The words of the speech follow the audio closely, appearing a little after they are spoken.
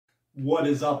What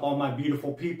is up, all my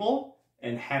beautiful people,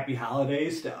 and happy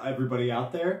holidays to everybody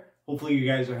out there. Hopefully you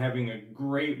guys are having a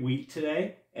great week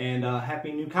today, and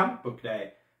happy new comic book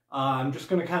day. I'm just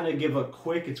going to kind of give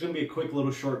it's going to be a quick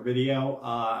little short video.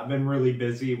 I've been really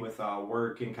busy with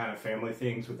work and kind of family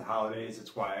things with the holidays.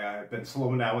 That's why I've been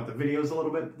slowing down with the videos a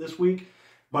little bit this week.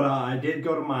 But I did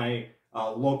go to my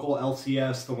local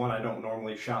LCS, the one I don't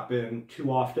normally shop in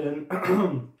too often.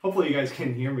 Hopefully you guys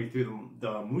can hear me through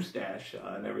the mustache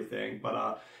and everything.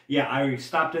 But yeah, I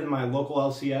stopped in my local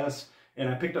LCS and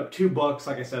I picked up 2 books.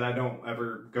 Like I said, I don't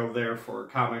ever go there for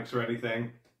comics or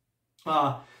anything.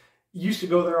 Used to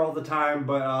go there all the time,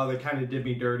 but they kind of did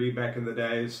me dirty back in the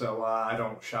day, so I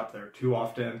don't shop there too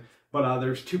often. But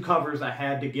there's 2 covers I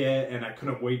had to get, and I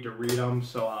couldn't wait to read them,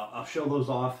 so I'll show those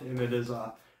off. And it is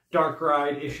Dark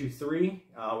Ride issue 3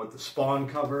 with the Spawn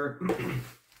cover.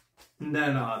 And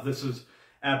then this is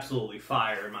absolutely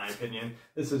fire in my opinion.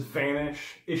 This is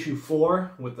Vanish issue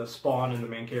 4 with the Spawn and the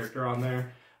main character on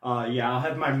there. Yeah, I'll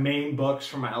have my main books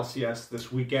for my LCS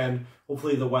this weekend.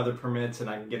 Hopefully the weather permits and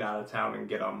I can get out of town and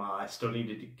get them. I still need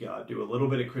to do a little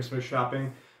bit of Christmas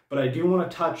shopping. But I do want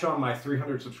to touch on my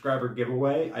 300 subscriber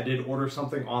giveaway. I did order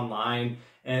something online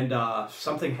and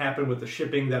something happened with the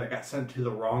shipping that it got sent to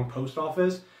the wrong post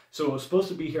office. So it was supposed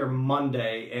to be here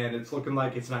Monday and it's looking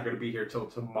like it's not going to be here till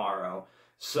tomorrow.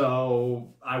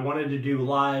 So I wanted to do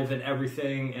live and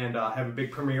everything and have a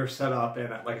big premiere set up. And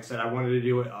like I said, I wanted to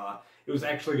do it. It was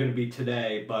actually going to be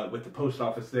today, but with the post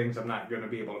office things, I'm not going to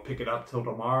be able to pick it up till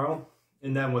tomorrow.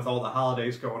 And then with all the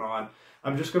holidays going on,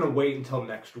 I'm just going to wait until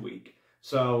next week.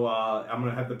 So I'm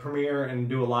going to have the premiere and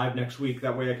do a live next week.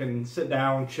 That way I can sit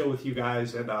down, chill with you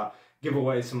guys, and give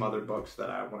away some other books that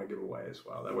I want to give away as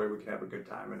well. That way we can have a good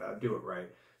time and do it right.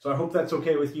 So I hope that's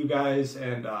okay with you guys,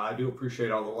 and I do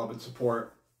appreciate all the love and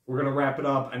support. We're going to wrap it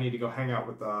up. I need to go hang out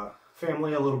with the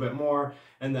family a little bit more,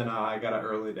 and then I got an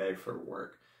early day for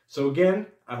work. So again,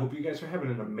 I hope you guys are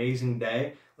having an amazing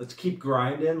day. Let's keep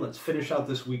grinding. Let's finish out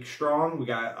this week strong. We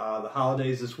got the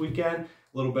holidays this weekend,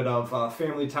 a little bit of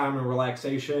family time and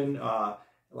relaxation.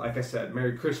 Like I said,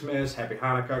 Merry Christmas, Happy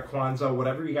Hanukkah, Kwanzaa,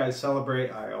 whatever you guys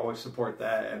celebrate, I always support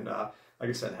that. And like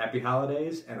I said, Happy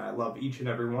Holidays, and I love each and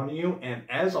every one of you. And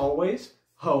as always,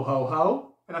 ho, ho,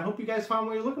 ho, and I hope you guys found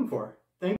what you're looking for.